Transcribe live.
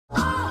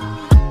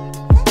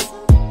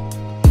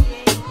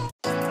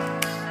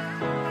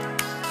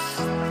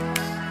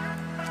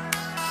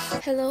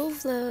Hello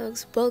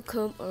vlogs!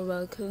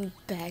 Welcome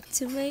back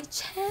to my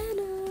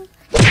channel!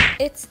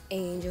 It's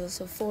Angel.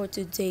 So for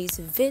today's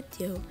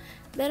video,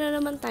 meron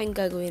naman tayong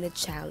gagawin na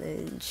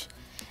challenge.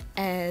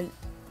 And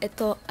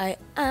ito ay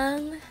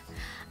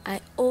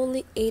I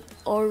only ate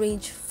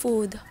orange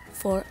food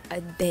for a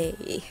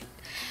day.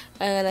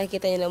 Ang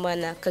nakikita niyo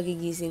naman na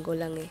kagigising ko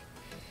lang eh.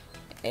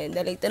 And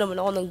daligta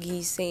naman ako ng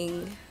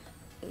gising.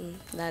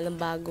 Lalang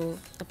bago.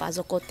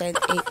 Napasok ko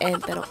 10 AM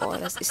pero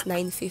oras is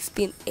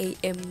 9:15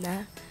 AM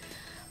na.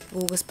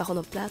 Bugas pa ako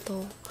ng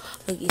plato.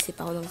 Mag-isip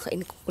ako ng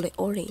kainin ko kulay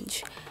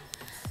orange.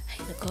 Ay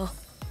nako.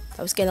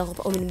 Tapos kailangan ko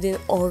pa uminom din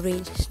ng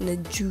orange na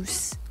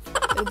juice.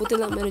 Pero buti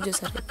lang meron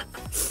juice sa rin.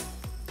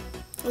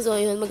 So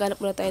yun, maghanap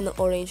muna tayo ng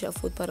orange na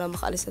food para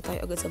makaalis na tayo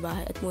agad sa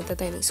bahay at munta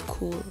tayo ng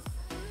school.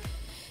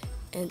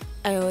 And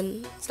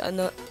ayun, so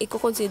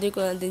i-consider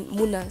ko lang din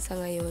muna sa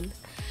ngayon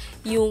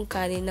yung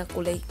kanin na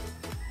kulay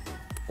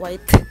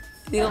white.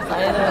 Hindi ko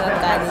kaya naman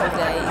ang kanin,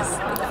 guys.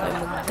 Hindi ko kaya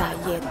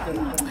mag-diet.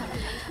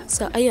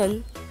 So,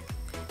 ayun.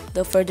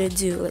 No further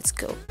ado, let's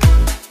go.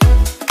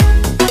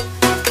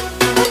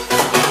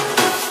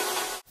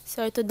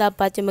 So, ito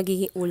dapat yung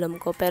magiging ulam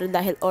ko. Pero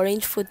dahil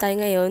orange food tayo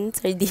ngayon,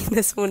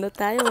 sardinas muna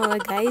tayo, mga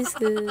guys.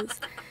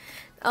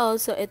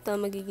 So, ito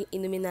magiging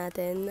inumin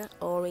natin na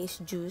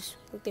orange juice.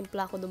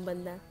 Magtimpla ko dun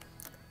banda.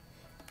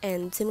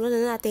 And, simulan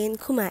na natin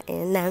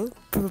kumain ng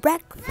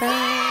breakfast.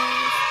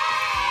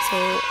 So,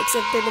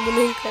 accepted na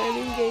muna yung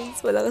kanin, guys.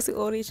 Wala kasi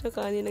orange na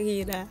kanin, ang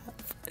hirap.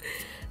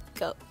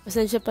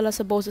 Pasensya pala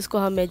sa boses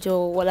ko ha,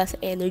 medyo wala sa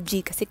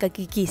energy kasi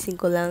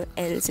kagigising ko lang.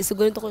 And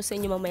siguro ko sa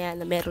inyo mamaya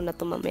na meron na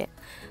ito mamaya.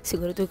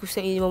 Siguro ko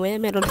sa inyo mamaya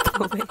meron na ito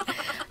mamaya.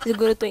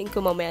 Siguro ko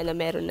mamaya na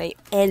meron na yung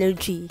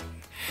energy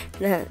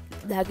na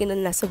lagi na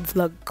nasa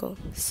vlog ko.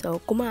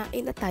 So,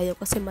 kumain na tayo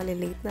kasi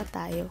malilate na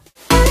tayo.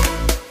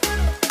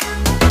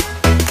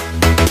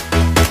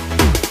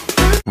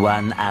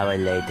 1 hour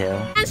later.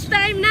 Lunch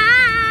time na!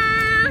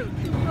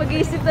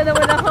 Mag-iisip na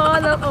naman ako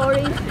ng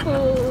orange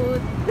food.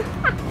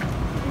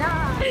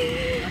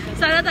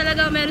 Sana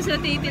talaga meron sila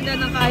titinda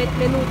ng kahit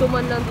menudo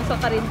man lang doon sa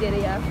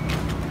karinderya.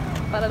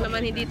 Para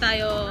naman hindi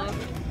tayo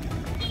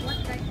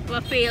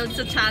ma-failed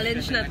sa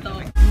challenge na to.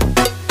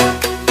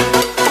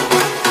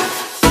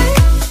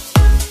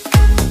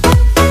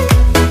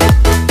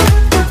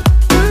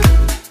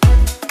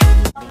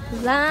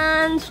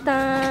 Lunch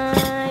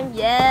time!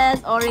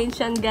 Yes! Orange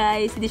yan,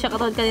 guys. Hindi siya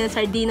katulad kanina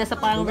sardina sa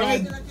parang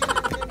red.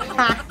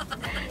 Ha!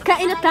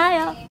 Kain na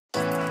tayo!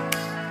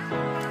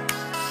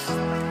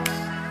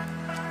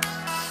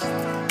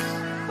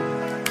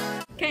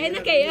 Kain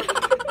na kayo?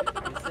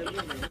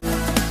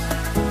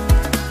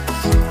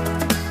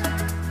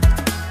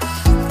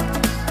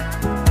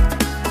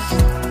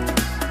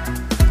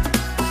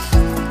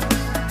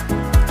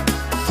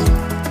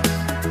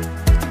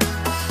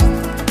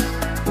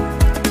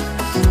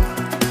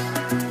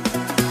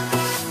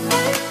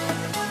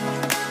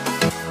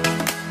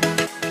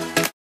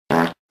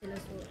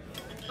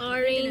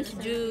 Orange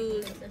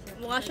juice.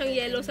 Mukha siyang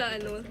yellow sa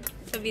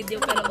sa video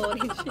pero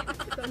orange.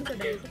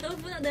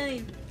 Tofu na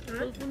dahil.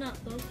 Tofu na,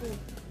 tofu.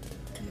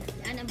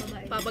 Yan ang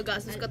babae.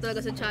 Papagastos ka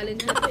talaga sa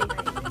challenge na to eh.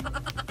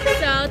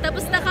 So,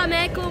 tapos na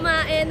kami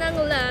kumain ng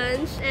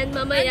lunch and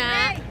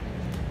mamaya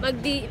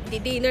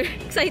mag-dinner.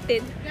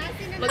 Excited.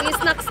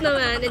 Mag-snacks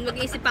naman and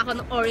mag-iisip ako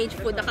ng orange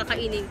food na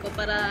kakainin ko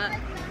para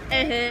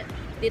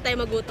di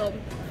tayo magutom.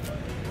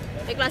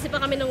 May klase pa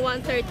kami ng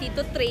 1:30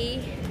 to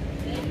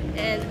 3.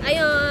 And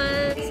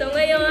ayun. So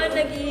ngayon,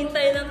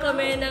 naghihintay lang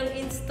kami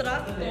ng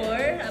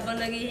instructor. Habang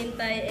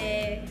naghihintay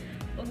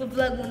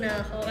mag-vlog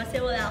muna ako kasi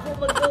wala akong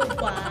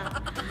magawa.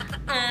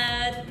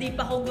 At di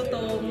pa ako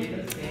gutom.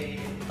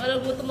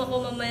 Parang gutom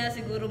ako mamaya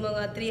siguro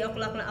mga 3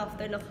 o'clock na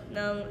after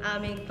ng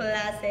aming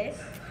klase.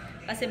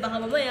 Kasi baka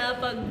mamaya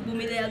pag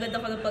bumili agad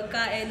ako ng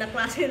pagkain na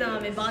klase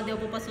namin, baka di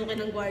ako papasukin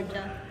ng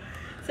gwardiya.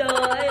 So,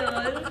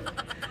 ayun.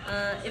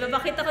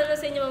 Ipapakita ko na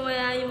sa inyo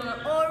mamaya yung mga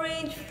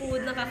orange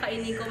food na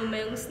kakainin ko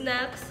mamaya yung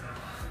snacks.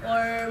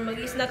 Or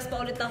mag-snacks pa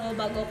ulit ako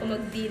bago ako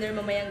mag-dinner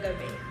mamayang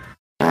gabi.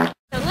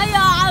 So,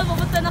 ngayon,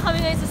 pupunta na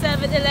kami ngayon sa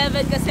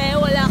 7-Eleven kasi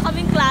wala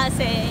kaming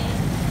klase.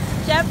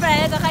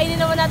 Siyempre, kakainin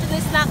naman natin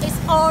yung snack is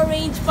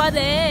orange pa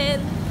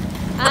din.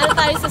 Ano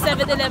tayo sa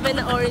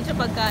 7-Eleven na orange yung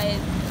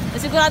pagkain.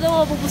 Sigurado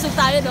mo mabubusog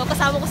tayo, no?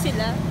 Kasama ko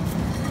sila.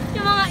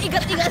 Yung mga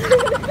igat-igat.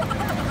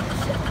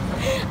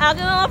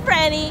 Aking mga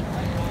frenny.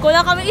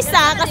 Kulang kami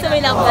isa kasi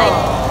may love life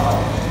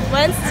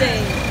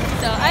Wednesday.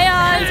 So,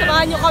 ayun.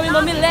 Samahan nyo kami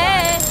mamili.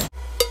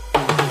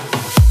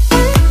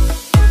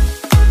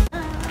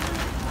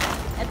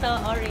 Ito,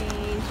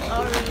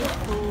 orange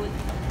food.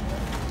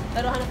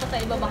 Pero hanap pa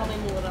tayo iba, baka may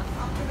mura.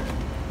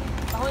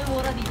 Baka may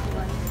mura dito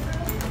ba?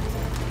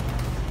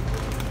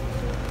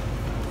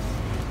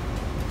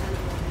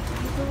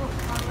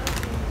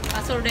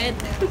 Kaso red.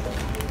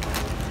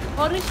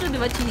 Orange to, di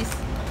ba? Cheese.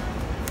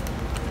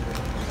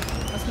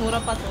 Mas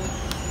mura pa to.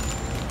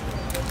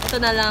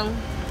 Ito na lang.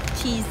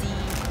 Cheesy.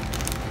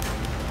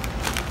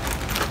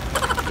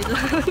 Dito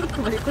lang.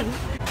 Balik ko na.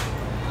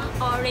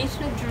 Orange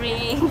na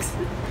drinks.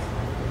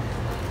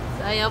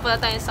 So, ayaw pala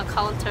tayo sa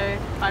counter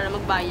para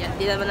magbayad.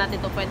 Di naman natin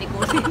ito pwede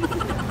kunin.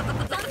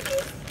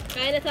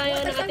 Kaya na tayo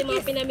ng ating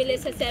mga pinamili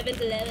sa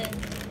 7-Eleven.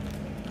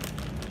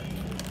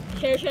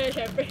 Share.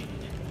 Share.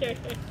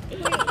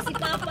 Si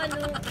Papa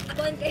no,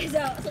 kon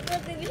kaysa support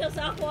din siya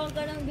sa ako ang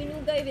kanang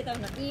binugay bitaw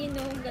na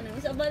inom kanang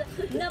sa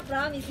na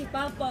promise si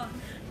Papa.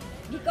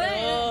 Di ko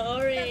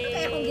orange.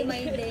 Kaya akong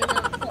gimay day na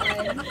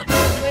kuan.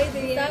 May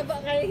day. Taba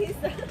kayo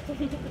isa.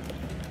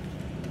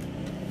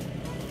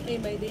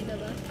 May day na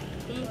ba?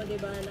 O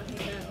diba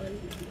nakikaon?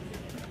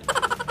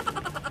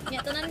 Nya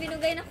tanan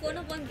binugay na ko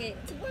no kon kay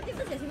support din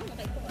kasi sino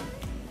makay kuan.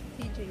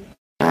 CJ.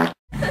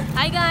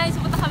 Hi guys,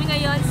 pupunta kami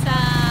ngayon sa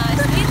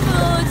street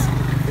foods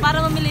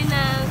para mamili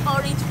ng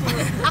orange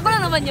food. Ako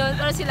lang naman yun,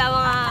 pero sila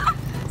mga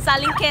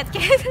saling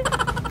ket-ket.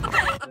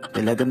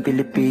 Dalagang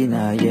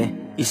Pilipina, yeah.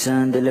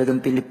 Isang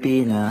dalagang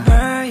Pilipina.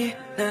 Ay,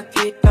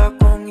 nakita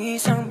kong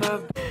isang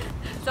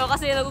So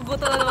kasi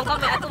nagugutom na naman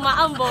kami at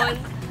umaambon.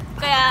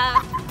 Kaya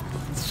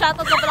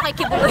shoutout ko pala kay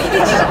Kibuloy.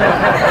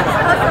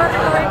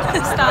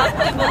 Stop,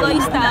 Kibuloy,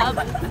 stop.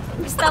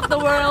 Stop the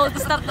world,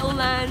 stop the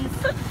ulan.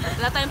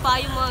 Wala tayong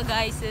payong mga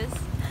guyses.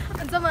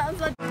 Ang sama.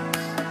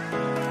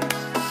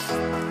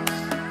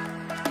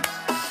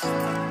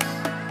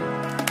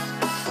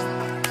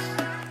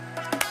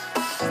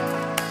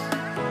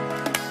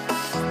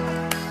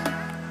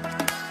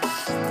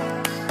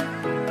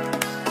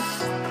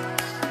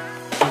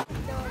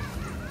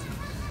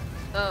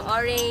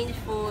 Orange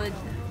food.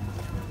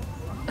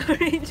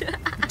 Orange.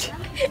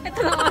 Ito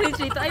na orange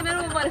dito. Ay,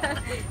 meron pala.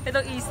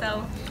 Itong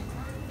isaw.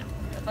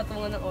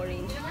 Patungo ng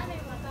orange.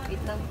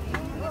 Wait lang.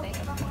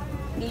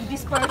 Need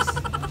disperse.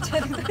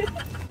 Hindi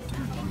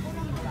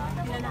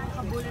na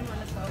nakakabulan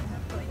wala to.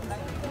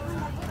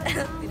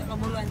 Hindi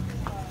nakabuluan.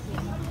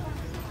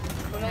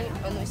 Wala yung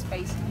ano,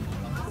 spicy.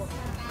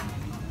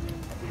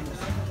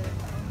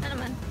 Ano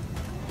naman?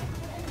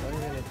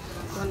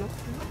 Ano?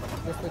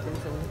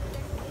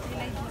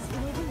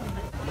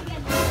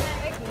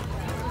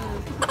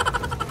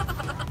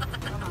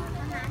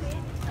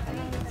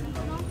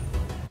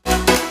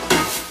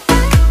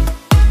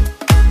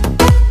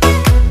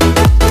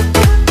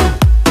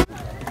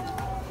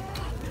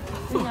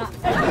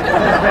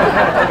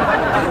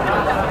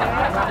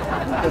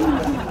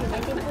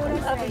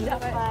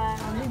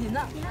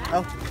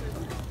 Oh.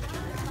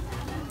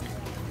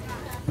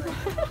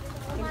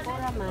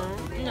 Tempura man.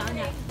 Nya.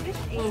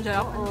 Angelica.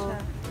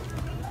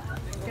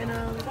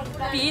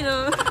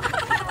 Pino.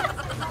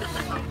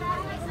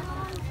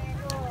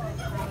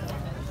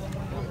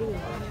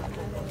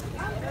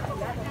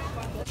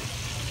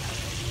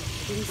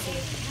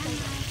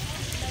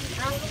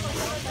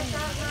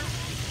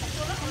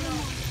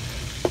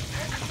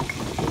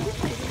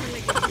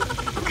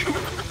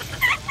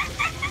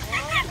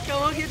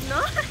 Kawagid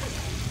na?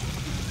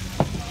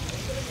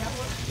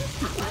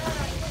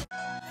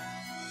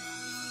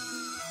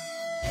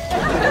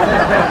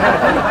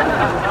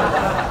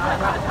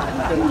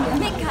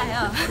 Hindi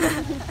kaya.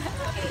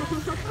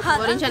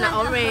 Orange siya na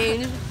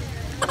orange.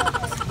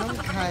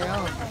 Kaya.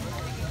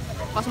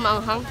 Pas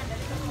maanghang.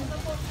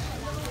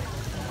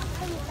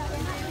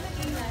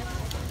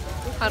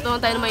 Harap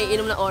naman tayo na may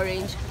inom na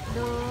orange.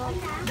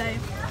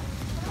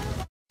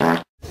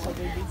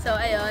 So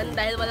ayun,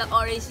 dahil walang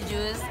orange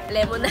juice,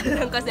 lemon na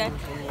lang kasi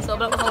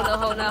sobrang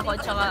uhaw na ako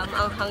tsaka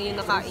maanghang yung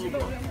nakain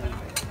ko.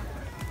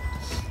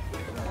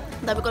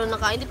 Dami ko na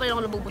nakain, hindi pa rin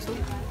ako nabubusog.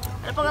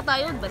 Ano pa nga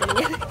tayo? Ba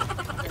naman yan?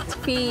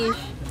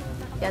 Fish.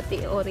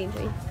 Yati, orange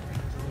eh.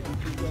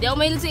 Hindi ako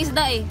mahilig sa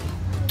isda eh.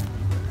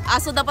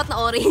 Aso dapat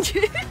na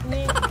orange.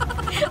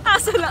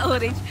 Aso na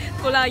orange.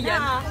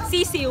 Kulayan.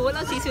 Sisiw.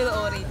 Walang sisiw na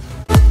orange.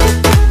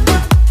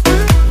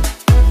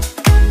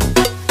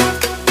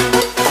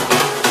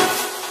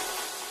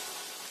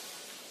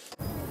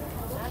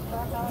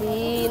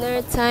 Dinner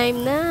time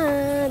na.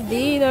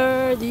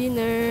 Dinner.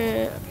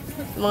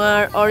 Mga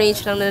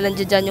orange lang na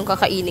nandiyan dyan yung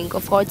kakainin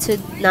ko for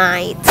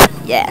tonight.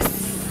 Yes.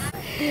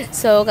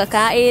 So,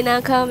 kakain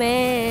na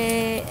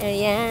kami.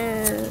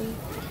 Ayan.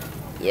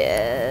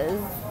 Yes.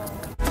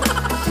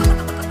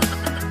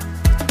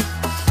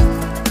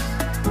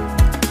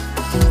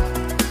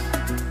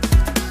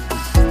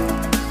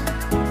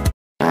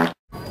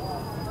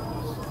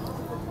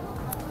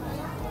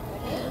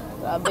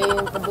 Grabe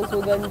yung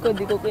kabusugan ko,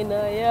 di ko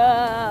kinaya.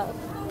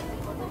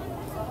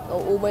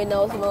 Nauumay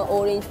na ako sa mga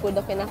orange food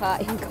na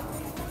kinakain ko.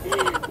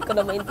 Hindi ko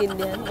na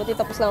maintindihan. Buti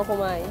tapos lang ako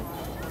kumain.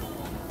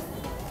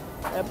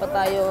 Meron pa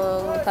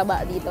tayong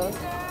taba dito.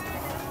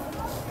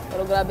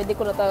 Pero grabe, di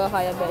ko na talaga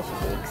kaya besh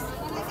cakes.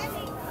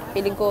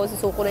 Feeling ko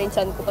susuko na yung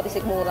chan ko, pati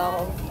sikmura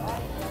ako.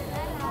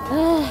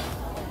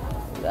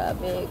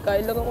 Grabe,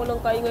 kain lang ako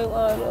ng kain ngayong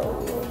araw.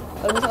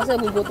 Pero minsan kasi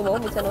nagugutom ako,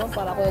 minsan naman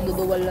para ako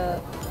naduduwal na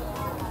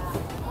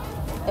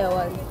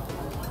ewan.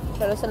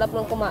 Pero sarap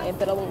ng kumain,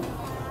 pero yung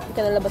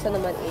kanalabasan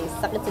naman is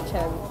sakit sa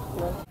chan.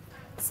 No?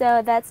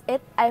 So that's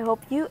it. I hope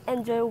you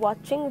enjoy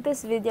watching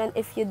this video, and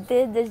if you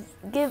did, just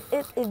give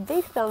it a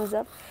big thumbs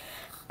up.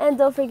 And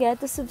don't forget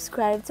to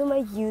subscribe to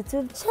my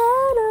YouTube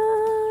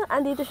channel.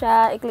 Andito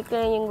siya. I-click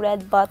lang yung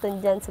red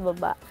button dyan sa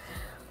baba.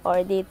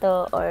 or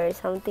dito, or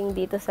something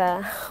dito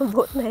sa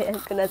boat na yan,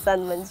 kung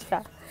nasaan man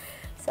siya.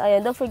 So,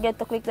 ayan, don't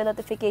forget to click the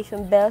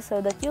notification bell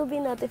so that you'll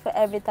be notified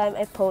every time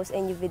I post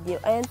a new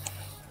video. And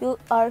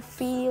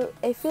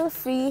feel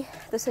free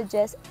to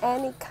suggest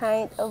any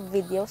kind of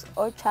videos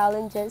or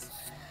challenges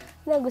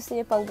na gusto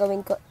niyo pang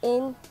gawin ko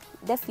in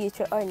the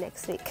future or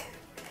next week.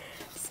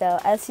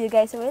 So, I'll see you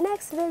guys in my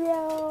next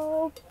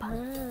video.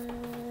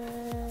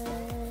 Bye!